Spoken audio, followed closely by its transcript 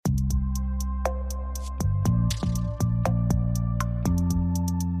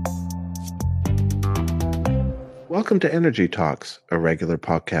Welcome to Energy Talks, a regular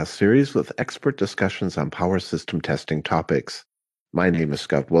podcast series with expert discussions on power system testing topics. My name is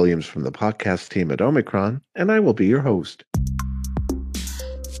Scott Williams from the podcast team at Omicron, and I will be your host.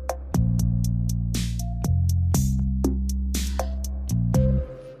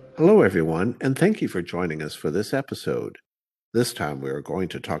 Hello, everyone, and thank you for joining us for this episode. This time we are going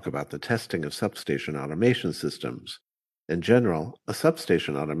to talk about the testing of substation automation systems. In general, a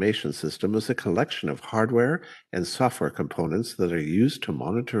substation automation system is a collection of hardware and software components that are used to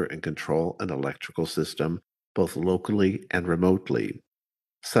monitor and control an electrical system, both locally and remotely.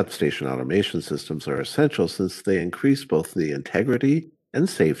 Substation automation systems are essential since they increase both the integrity and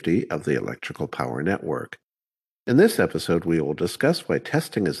safety of the electrical power network. In this episode, we will discuss why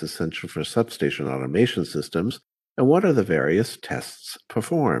testing is essential for substation automation systems and what are the various tests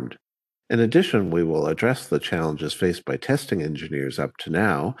performed. In addition, we will address the challenges faced by testing engineers up to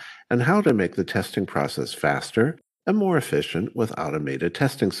now and how to make the testing process faster and more efficient with automated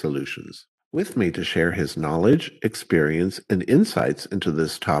testing solutions. With me to share his knowledge, experience, and insights into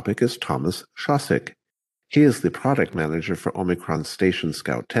this topic is Thomas Shosik. He is the product manager for Omicron's Station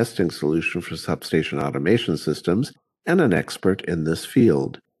Scout testing solution for substation automation systems and an expert in this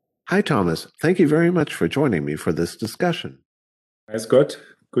field. Hi, Thomas. Thank you very much for joining me for this discussion. Hi, Scott.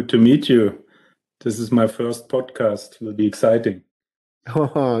 Good to meet you. This is my first podcast. It will be exciting.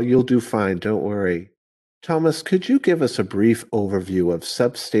 Oh, you'll do fine. Don't worry. Thomas, could you give us a brief overview of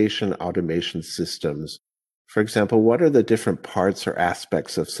substation automation systems? For example, what are the different parts or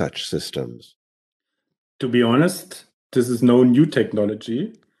aspects of such systems? To be honest, this is no new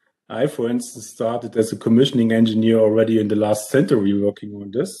technology. I, for instance, started as a commissioning engineer already in the last century working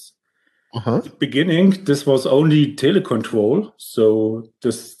on this. At the beginning, this was only telecontrol. So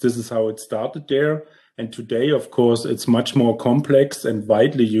this is how it started there. And today, of course, it's much more complex and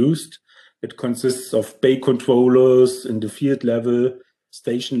widely used. It consists of bay controllers in the field level,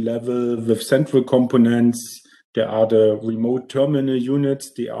 station level with central components. There are the remote terminal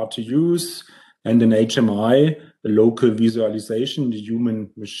units, the RTUs, and an HMI, a local visualization, the human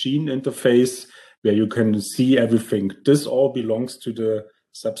machine interface, where you can see everything. This all belongs to the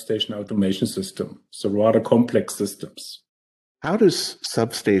substation automation system, so rather complex systems. How does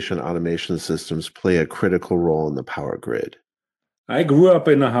substation automation systems play a critical role in the power grid? I grew up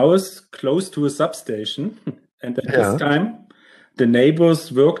in a house close to a substation, and at this time, the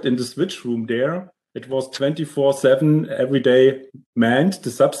neighbors worked in the switch room there. It was 24/7, every day manned,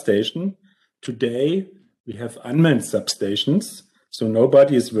 the substation. Today, we have unmanned substations, so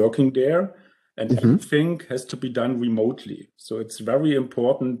nobody is working there. And everything has to be done remotely. So it's very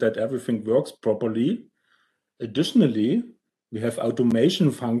important that everything works properly. Additionally, we have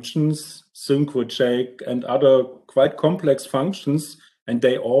automation functions, synchro check, and other quite complex functions, and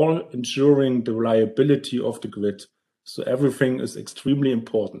they all ensuring the reliability of the grid. So everything is extremely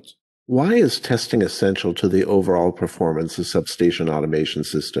important. Why is testing essential to the overall performance of substation automation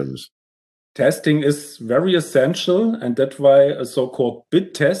systems? Testing is very essential, and that's why a so-called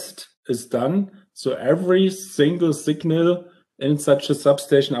bit test is done. So every single signal in such a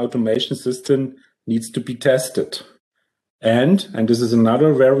substation automation system needs to be tested. And this is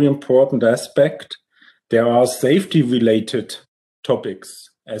another very important aspect, there are safety-related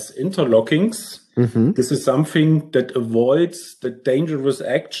topics as interlockings. This is something that avoids that dangerous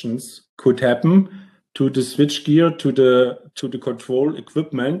actions could happen to the switchgear, to the control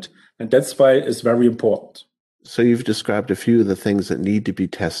equipment, and that's why it's very important. So you've described a few of the things that need to be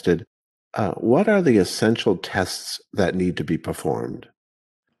tested. What are the essential tests that need to be performed?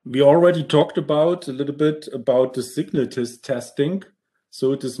 We already talked about a little bit about the signal testing.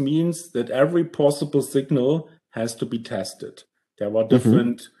 So this means that every possible signal has to be tested. There are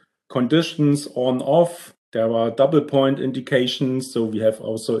different conditions on, off. There are double point indications. So we have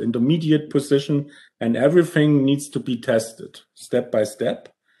also intermediate position, and everything needs to be tested step by step.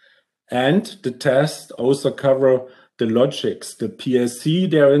 And the tests also cover the logics, the PLC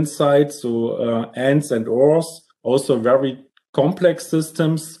there inside, so ANDs and ORs, also very complex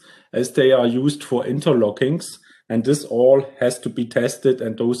systems as they are used for interlockings. And this all has to be tested,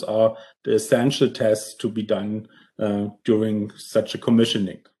 and those are the essential tests to be done during such a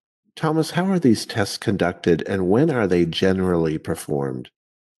commissioning. Thomas, how are these tests conducted, and when are they generally performed?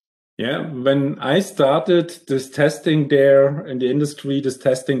 Yeah, when I started this testing there in the industry, this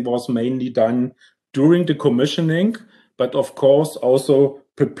testing was mainly done during the commissioning, but of course also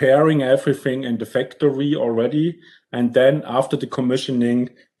preparing everything in the factory already. And then after the commissioning,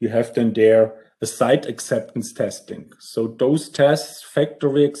 you have then there a site acceptance testing. So those tests,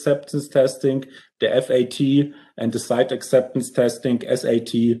 factory acceptance testing, the FAT and the site acceptance testing,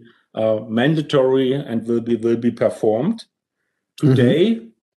 SAT, mandatory and will be performed. Today,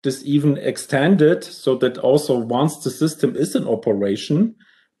 this even extended so that also once the system is in operation,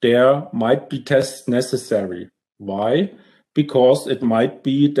 there might be tests necessary. Why? Because it might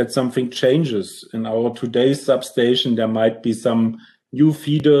be that something changes. In our today's substation, there might be some new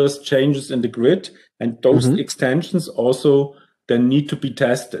feeders, changes in the grid, and those extensions also then need to be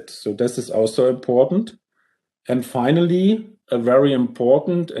tested. So this is also important. And finally, a very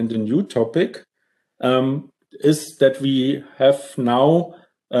important and a new topic is that we have now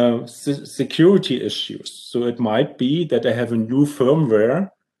security issues. So it might be that I have a new firmware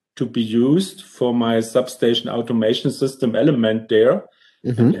to be used for my substation automation system element there.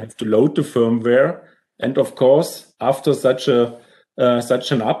 And you have to load the firmware. And of course, after such an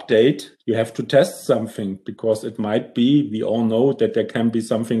update, you have to test something because it might be, we all know that there can be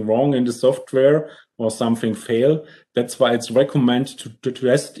something wrong in the software or something fail. That's why it's recommended to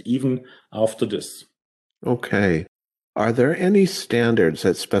test even after this. Okay. Are there any standards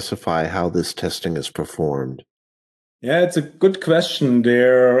that specify how this testing is performed? Yeah, it's a good question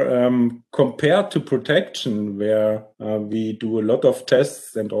there. Compared to protection, where we do a lot of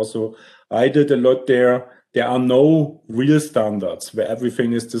tests and also I did a lot there, there are no real standards where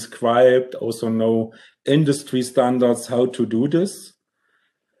everything is described, also no industry standards how to do this.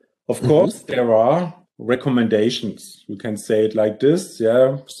 Of course, there are recommendations. You can say it like this,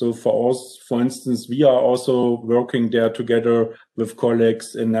 yeah. So for us, for instance, we are also working there together with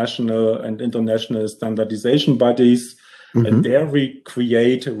colleagues in national and international standardization bodies, and there we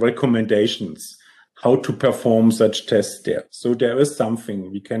create recommendations how to perform such tests there. So there is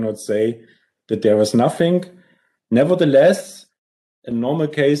something. We cannot say that there is nothing. Nevertheless, in normal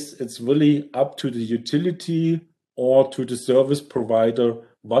case, it's really up to the utility or to the service provider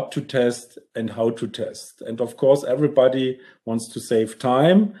what to test and how to test. And of course, everybody wants to save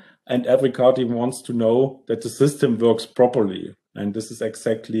time and everybody wants to know that the system works properly. And this is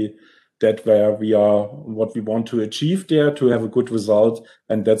exactly that where we are, what we want to achieve there to have a good result.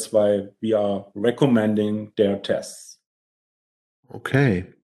 And that's why we are recommending their tests. Okay.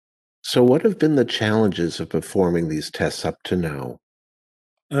 So what have been the challenges of performing these tests up to now?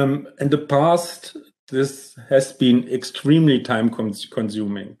 In the past, this has been extremely time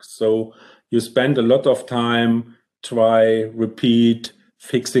consuming. So you spend a lot of time, try, repeat,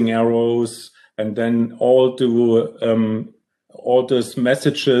 fixing errors, and then all these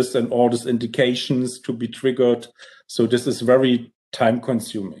messages and all these indications to be triggered. So this is very time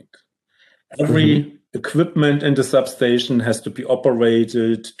consuming. Every equipment in the substation has to be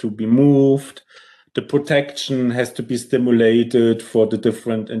operated, to be moved. The protection has to be stimulated for the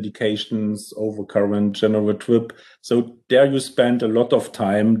different indications, overcurrent, general trip. So there you spend a lot of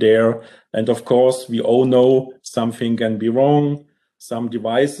time there. And of course, we all know something can be wrong. Some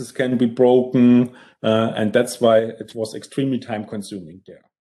devices can be broken. And that's why it was extremely time consuming there.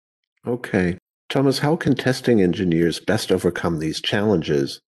 Okay. Thomas, how can testing engineers best overcome these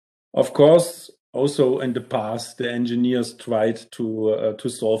challenges? Of course, also in the past, the engineers tried to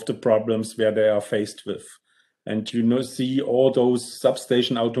solve the problems where they are faced with. And see all those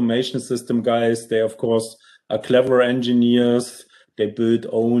substation automation system guys, they of course are clever engineers. They build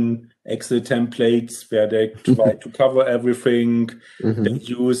own Excel templates where they try to cover everything. They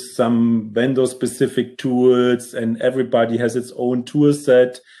use some vendor specific tools and everybody has its own tool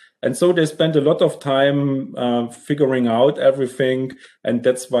set. And so they spend a lot of time figuring out everything. And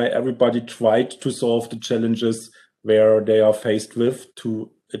that's why everybody tried to solve the challenges where they are faced with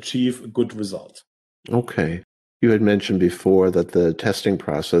to achieve a good result. Okay. You had mentioned before that the testing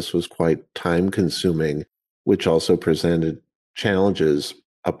process was quite time consuming, which also presented challenges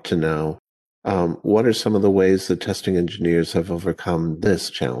up to now. What are some of the ways that testing engineers have overcome this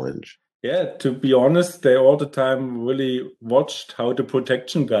challenge? Yeah, to be honest, they all the time really watched how the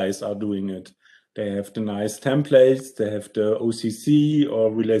protection guys are doing it. They have the nice templates, they have the OCC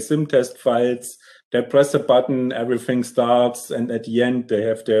or relay sim test files. They press a button, everything starts, and at the end they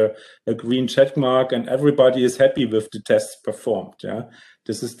have a green check mark, and everybody is happy with the tests performed. Yeah,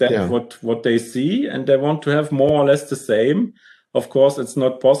 this is what they see, and they want to have more or less the same. Of course, it's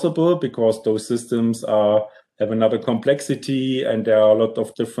not possible because those systems have another complexity and there are a lot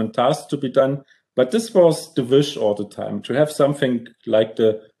of different tasks to be done. But this was the wish all the time, to have something like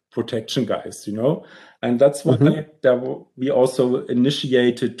the protection guys, and that's why we also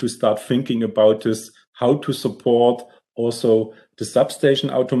initiated to start thinking about this, how to support also the substation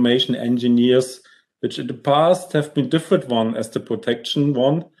automation engineers, which in the past have been different one as the protection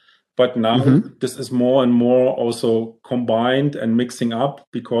one. But now this is more and more also combined and mixing up,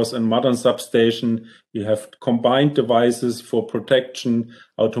 because in modern substation, you have combined devices for protection,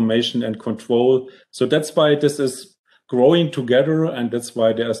 automation, and control. So that's why this is growing together, and that's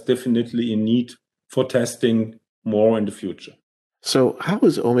why there's definitely a need for testing more in the future. So how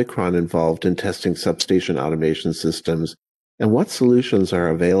is Omicron involved in testing substation automation systems, and what solutions are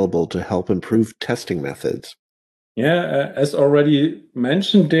available to help improve testing methods? Yeah, as already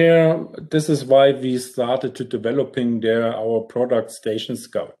mentioned there, this is why we started to developing our product Station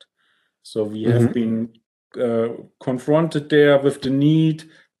Scout. So we have been confronted there with the need.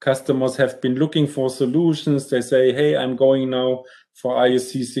 Customers have been looking for solutions. They say, hey, I'm going now for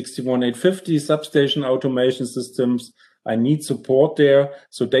IEC 61850 substation automation systems. I need support there.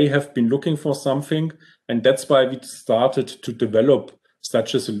 So they have been looking for something. And that's why we started to develop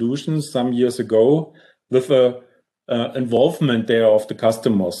such a solution some years ago with a involvement there of the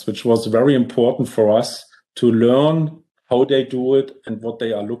customers, which was very important for us to learn how they do it and what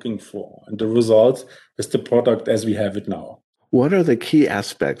they are looking for. And the result is the product as we have it now. What are the key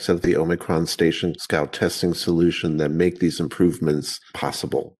aspects of the Omicron Station Scout testing solution that make these improvements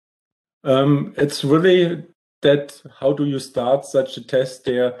possible? It's really that how do you start such a test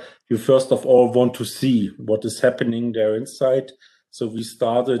there? You first of all want to see what is happening there inside. So we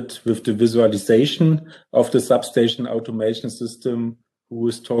started with the visualization of the substation automation system, who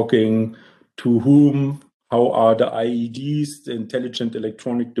is talking to whom, how are the IEDs, the intelligent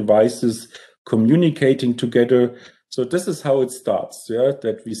electronic devices, communicating together. So this is how it starts, yeah,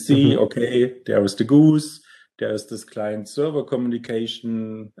 that we see, okay, there is the goose, there is this client-server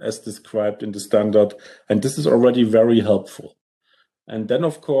communication as described in the standard, and this is already very helpful. And then,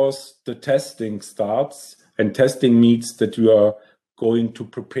 of course, the testing starts, and testing means that you are going to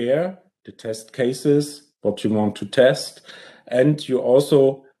prepare the test cases, what you want to test, and you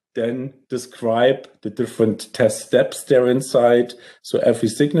also then describe the different test steps there inside, so every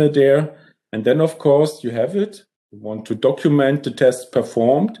signal there. And then, of course, you have it. You want to document the test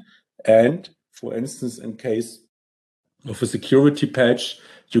performed, and for instance, in case of a security patch,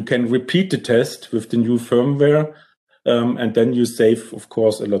 you can repeat the test with the new firmware, and then you save, of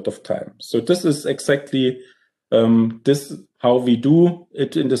course, a lot of time. So this is exactly this how we do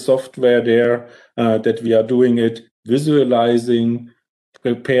it in the software there, that we are doing it, visualizing,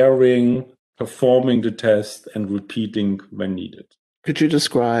 preparing, performing the test, and repeating when needed. Could you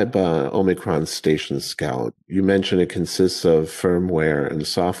describe Omicron Station Scout? You mentioned it consists of firmware and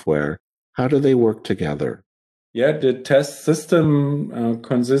software. How do they work together? Yeah, the test system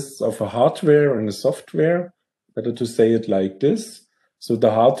consists of a hardware and a software. Better to say it like this. So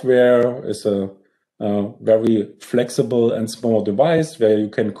the hardware is a very flexible and small device where you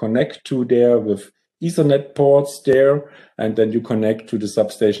can connect to there with Ethernet ports there, and then you connect to the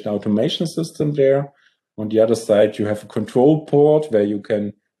substation automation system there. On the other side, you have a control port where you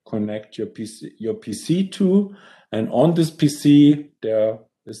can connect your PC to, and on this PC there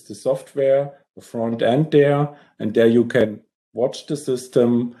is the software, the front end there, and there you can watch the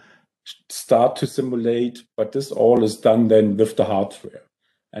system, start to simulate, but this all is done then with the hardware.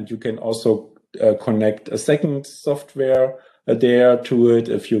 And you can also connect a second software there to it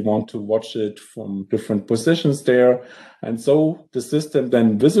if you want to watch it from different positions there. And so the system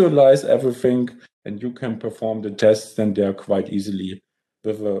then visualize everything, and you can perform the tests then there quite easily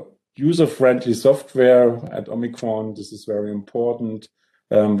with a user-friendly software at Omicron. This is very important.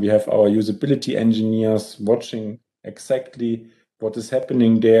 We have our usability engineers watching exactly what is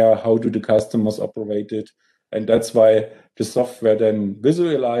happening there, how do the customers operate it, and that's why the software then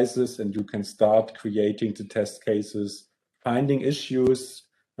visualizes, and you can start creating the test cases, finding issues,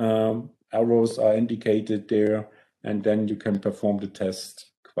 errors are indicated there, and then you can perform the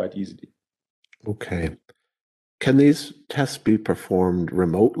test quite easily. Okay. Can these tests be performed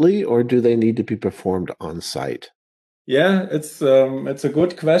remotely, or do they need to be performed on site? Yeah, it's a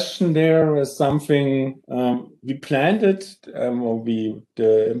good question. There is something we planned it, or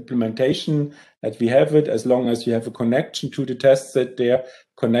the implementation that we have it. As long as you have a connection to the test set there,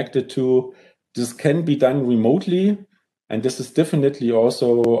 connected to, this can be done remotely, and this is definitely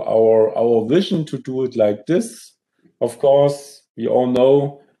also our vision to do it like this. Of course, we all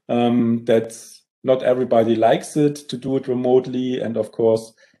know that not everybody likes it to do it remotely, and of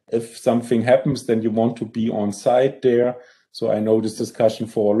course, if something happens, then you want to be on site there. So I know this discussion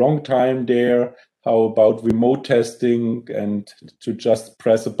for a long time there. How about remote testing and to just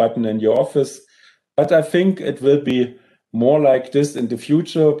press a button in your office? But I think it will be more like this in the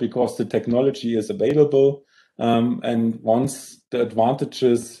future because the technology is available. And once the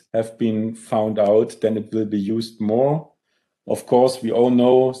advantages have been found out, then it will be used more. Of course, we all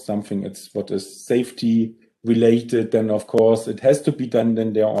know something. It's what is safety related. Then, of course, it has to be done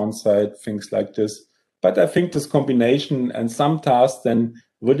then there on site, things like this. But I think this combination and some tasks then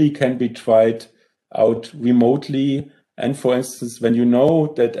really can be tried out remotely. And for instance, when you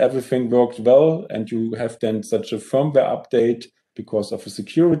know that everything worked well and you have then such a firmware update because of a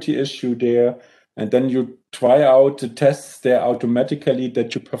security issue there, and then you try out the tests there automatically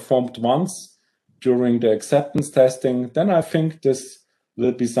that you performed once during the acceptance testing, then I think this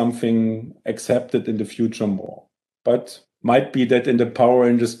will be something accepted in the future more. But might be that in the power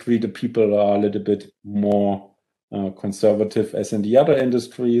industry, the people are a little bit more conservative as in the other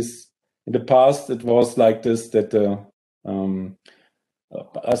industries. In the past, it was like this, that the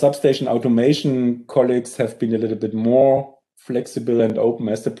substation automation colleagues have been a little bit more flexible and open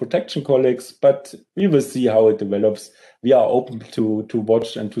as the protection colleagues, but we will see how it develops. We are open to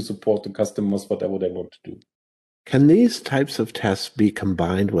watch and to support the customers, whatever they want to do. Can these types of tests be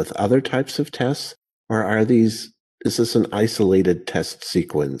combined with other types of tests, or is this an isolated test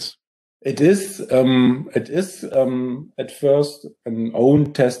sequence? It is at first an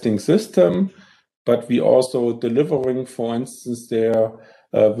own testing system, but we also delivering, for instance, there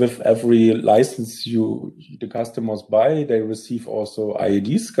with every license the customers buy, they receive also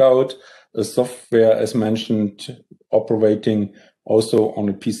IAD Scout, a software as mentioned, operating also on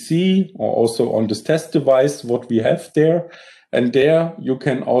a PC or also on this test device, what we have there. And there you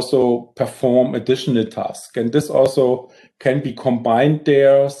can also perform additional tasks. And this also can be combined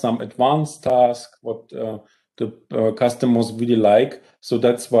there, some advanced tasks, what the customers really like. So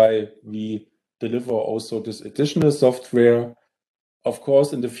that's why we deliver also this additional software. Of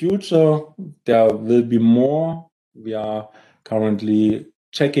course, in the future, there will be more. We are currently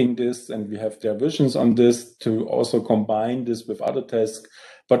checking this and we have their visions on this to also combine this with other tests.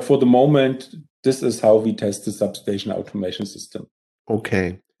 But for the moment, this is how we test the substation automation system.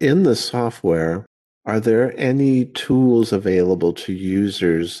 Okay. In the software, are there any tools available to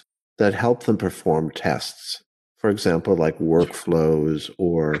users that help them perform tests? For example, like workflows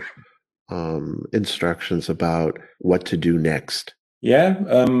or instructions about what to do next? Yeah,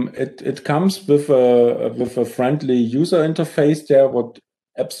 it comes with a friendly user interface there, what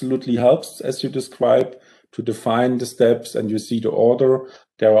absolutely helps, as you described, to define the steps and you see the order.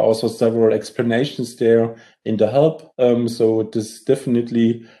 There are also several explanations there in the help. So this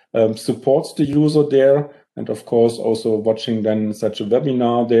definitely supports the user there. And of course, also watching then such a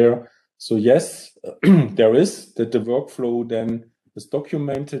webinar there. So yes, there is that the workflow then is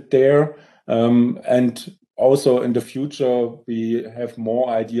documented there. And also in the future, we have more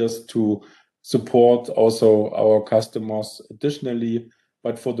ideas to support also our customers additionally.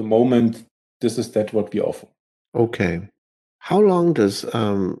 But for the moment, this is what we offer. Okay. How long does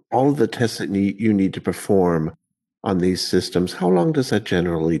all the tests that you need to perform on these systems, how long does that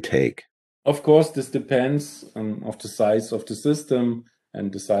generally take? Of course, this depends of the size of the system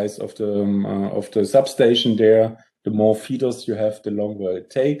and the size of the substation there. The more feeders you have, the longer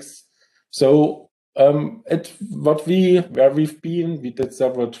it takes. So where we've been, we did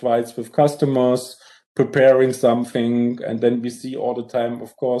several trials with customers, preparing something, and then we see all the time,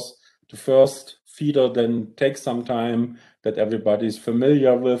 of course, the first feeder then takes some time that everybody is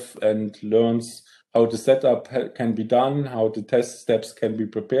familiar with and learns how the setup can be done, how the test steps can be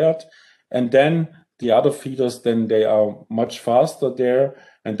prepared. And then the other feeders, then they are much faster there.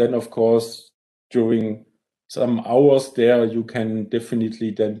 And then, of course, during some hours there, you can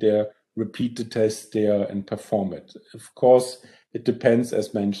definitely then there repeat the test there and perform it. Of course, it depends,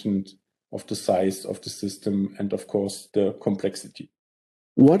 as mentioned, of the size of the system and, of course, the complexity.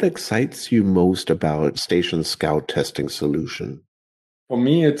 What excites you most about Station Scout testing solution? For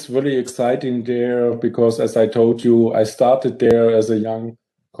me, it's really exciting there because, as I told you, I started there as a young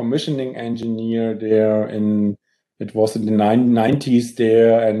commissioning engineer there it was in the 90s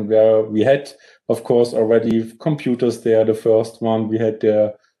there, and where we had, of course, already computers there, the first one. We had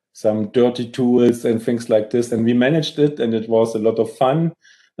there some dirty tools and things like this, and we managed it, and it was a lot of fun,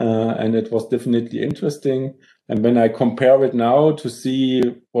 and it was definitely interesting. And when I compare it now to see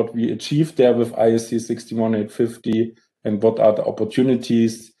what we achieved there with ISC 61850 and what are the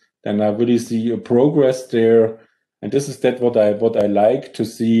opportunities, then I really see a progress there. And this is what I like to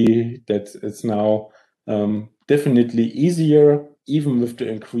see, that it's now definitely easier, even with the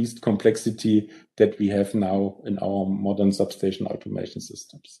increased complexity that we have now in our modern substation automation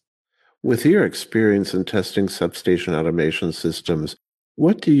systems. With your experience in testing substation automation systems,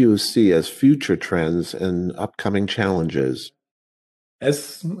 what do you see as future trends and upcoming challenges?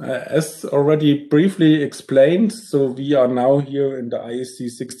 As already briefly explained, so we are now here in the IEC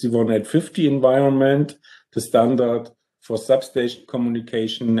 61850 environment, the standard for substation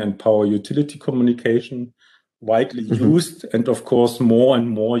communication and power utility communication, widely used, and of course more and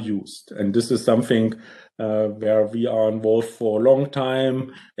more used. And this is something where we are involved for a long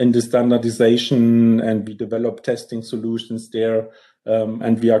time in the standardization, and we develop testing solutions there,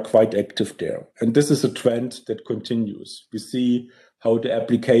 and we are quite active there. And this is a trend that continues. We see how the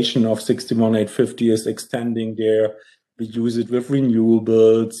application of 61850 is extending there. We use it with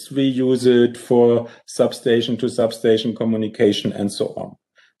renewables, we use it for substation to substation communication, and so on.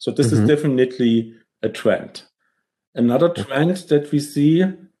 So this is definitely a trend. Another trend that we see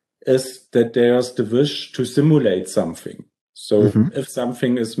is that there's the wish to simulate something. So if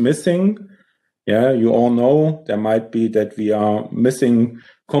something is missing, you all know there might be that we are missing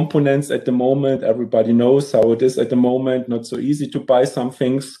components at the moment. Everybody knows how it is at the moment, not so easy to buy some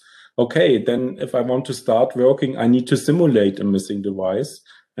things. Okay, then if I want to start working, I need to simulate a missing device.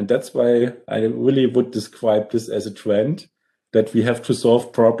 And that's why I really would describe this as a trend, that we have to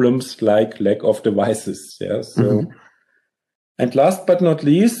solve problems like lack of devices. Yeah. So, and last but not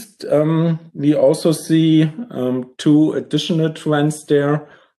least, we also see two additional trends there.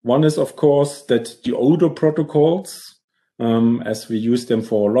 One is, of course, that the older protocols, as we use them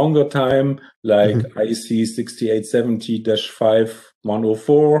for a longer time, like IEC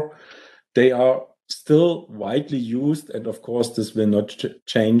 6870-5104, they are still widely used. And of course, this will not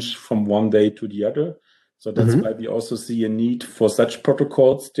change from one day to the other. So that's why we also see a need for such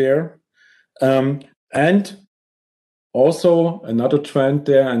protocols there. And also another trend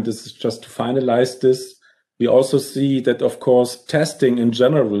there, and this is just to finalize this, we also see that, of course, testing in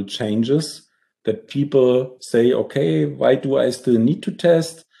general changes, that people say, okay, why do I still need to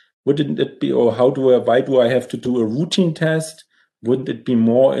test? Wouldn't it be, or why do I have to do a routine test? Wouldn't it be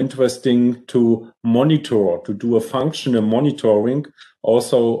more interesting to monitor, to do a functional monitoring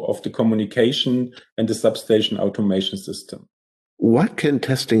also of the communication and the substation automation system? What can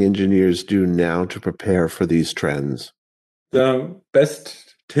testing engineers do now to prepare for these trends? The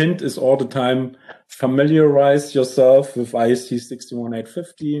best hint is all the time familiarize yourself with IEC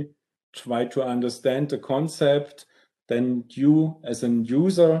 61850, try to understand the concept, then you as a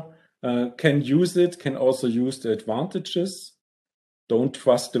user can use it, can also use the advantages. Don't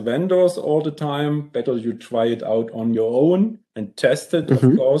trust the vendors all the time. Better you try it out on your own and test it, of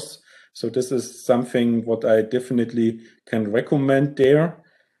course. So this is something what I definitely can recommend there.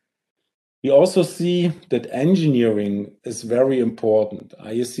 We also see that engineering is very important.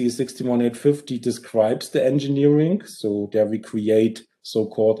 IEC 61850 describes the engineering. So there we create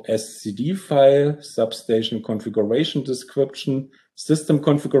so-called SCD file, substation configuration description, system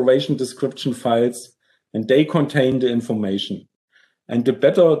configuration description files, and they contain the information. And the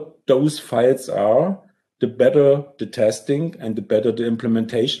better those files are, the better the testing and the better the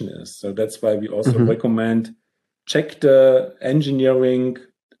implementation is. So that's why we also recommend check the engineering,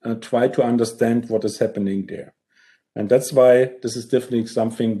 try to understand what is happening there. And that's why this is definitely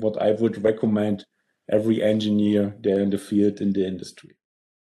something what I would recommend every engineer there in the field, in the industry.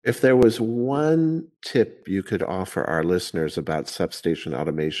 If there was one tip you could offer our listeners about substation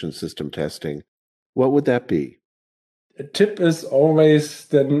automation system testing, what would that be? A tip is always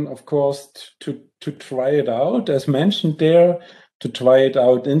then, of course, to try it out, as mentioned there, to try it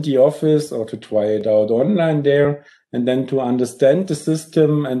out in the office or to try it out online there, and then to understand the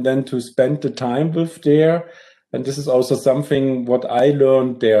system and then to spend the time with there. And this is also something what I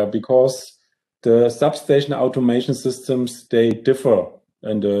learned there, because the substation automation systems, they differ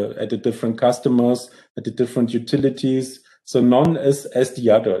at the different customers, at the different utilities. So none is as the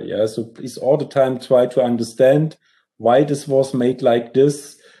other. Yeah. So please all the time try to understand why this was made like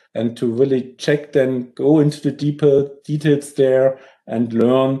this, and to really check, then go into the deeper details there and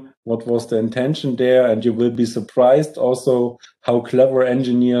learn what was the intention there. And you will be surprised also how clever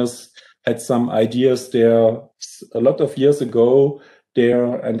engineers had some ideas there a lot of years ago there.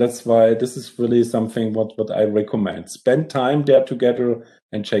 And that's why this is really something what I recommend. Spend time there together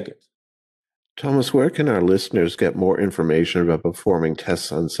and check it. Thomas, where can our listeners get more information about performing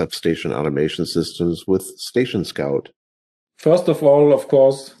tests on substation automation systems with Station Scout? First of all, of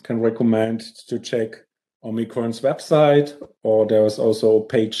course, can recommend to check Omicron's website, or there is also a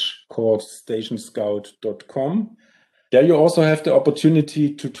page called stationscout.com. There you also have the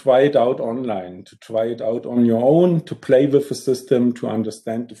opportunity to try it out online, to try it out on your own, to play with the system, to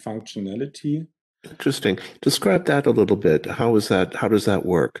understand the functionality. Interesting. Describe that a little bit. How does that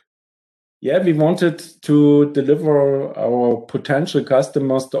work? Yeah, we wanted to deliver our potential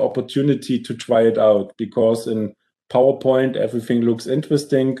customers the opportunity to try it out, because in PowerPoint, everything looks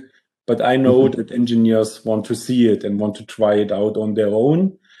interesting, but I know that engineers want to see it and want to try it out on their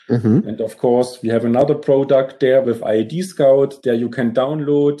own. And of course, we have another product there with IAD Scout. There you can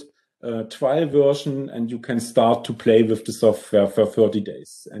download a trial version and you can start to play with the software for 30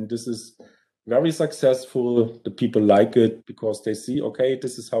 days. And this is very successful. The people like it because they see, okay,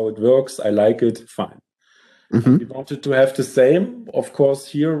 this is how it works. I like it, fine. We wanted to have the same. Of course,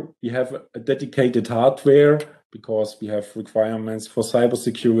 here we have a dedicated hardware because we have requirements for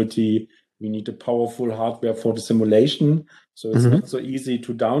cybersecurity. We need a powerful hardware for the simulation. So it's not so easy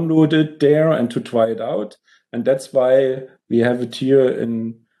to download it there and to try it out. And that's why we have it here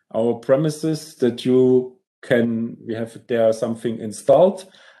in our premises that we have there something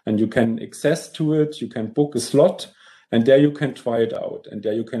installed and you can access to it. You can book a slot and there you can try it out. And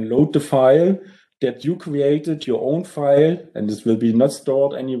there you can load the file that you created, your own file, and this will be not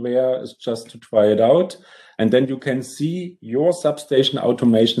stored anywhere. It's just to try it out. And then you can see your substation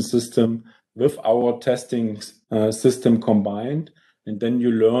automation system with our testing system combined. And then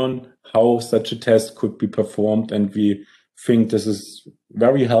you learn how such a test could be performed. And we think this is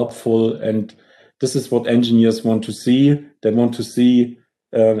very helpful. And this is what engineers want to see. They want to see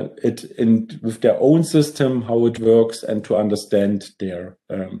with their own system, how it works, and to understand their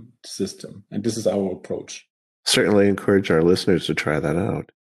system. And this is our approach. Certainly encourage our listeners to try that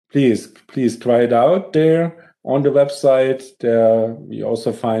out. Please try it out there on the website. There we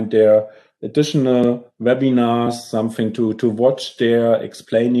also find there additional webinars, something to watch there,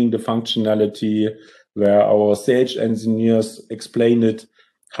 explaining the functionality, where our sales engineers explain it,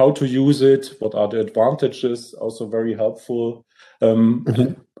 how to use it, what are the advantages, also very helpful.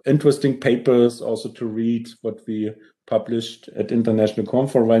 Interesting papers also to read what we published at international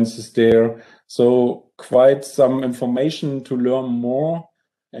conferences there. So quite some information to learn more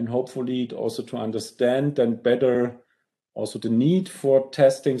and hopefully also to understand and better also the need for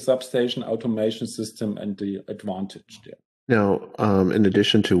testing substation automation system and the advantage there. Now, in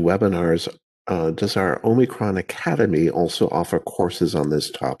addition to webinars, does our Omicron Academy also offer courses on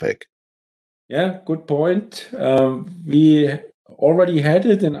this topic? Yeah, good point. We already had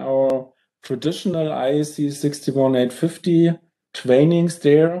it in our traditional IEC 61850 trainings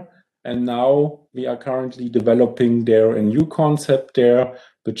there. And now we are currently developing there a new concept there,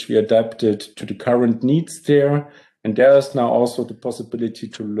 which we adapted to the current needs there. And there is now also the possibility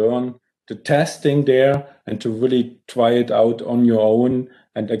to learn the testing there and to really try it out on your own.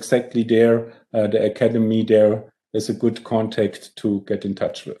 And exactly there, the Academy there is a good contact to get in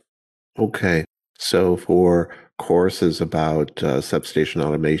touch with. Okay. So for courses about substation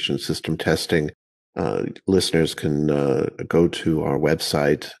automation system testing, listeners can go to our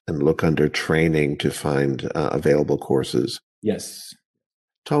website and look under training to find available courses. Yes.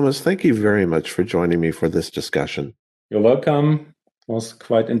 Thomas, thank you very much for joining me for this discussion. You're welcome. It was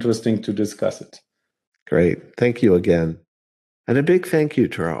quite interesting to discuss it. Great. Thank you again. And a big thank you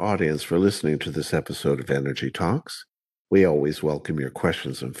to our audience for listening to this episode of Energy Talks. We always welcome your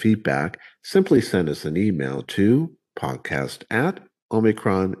questions and feedback. Simply send us an email to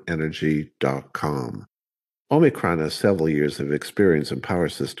podcast@omicronenergy.com. Omicron has several years of experience in power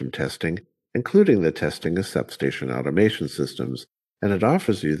system testing, including the testing of substation automation systems, and it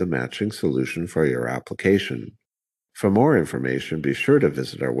offers you the matching solution for your application. For more information, be sure to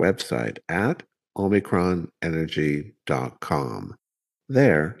visit our website at omicronenergy.com.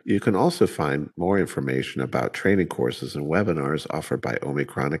 There, you can also find more information about training courses and webinars offered by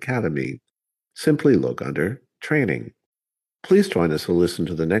Omicron Academy. Simply look under Training. Please join us to listen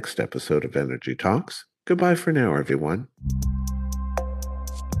to the next episode of Energy Talks. Goodbye for now, everyone.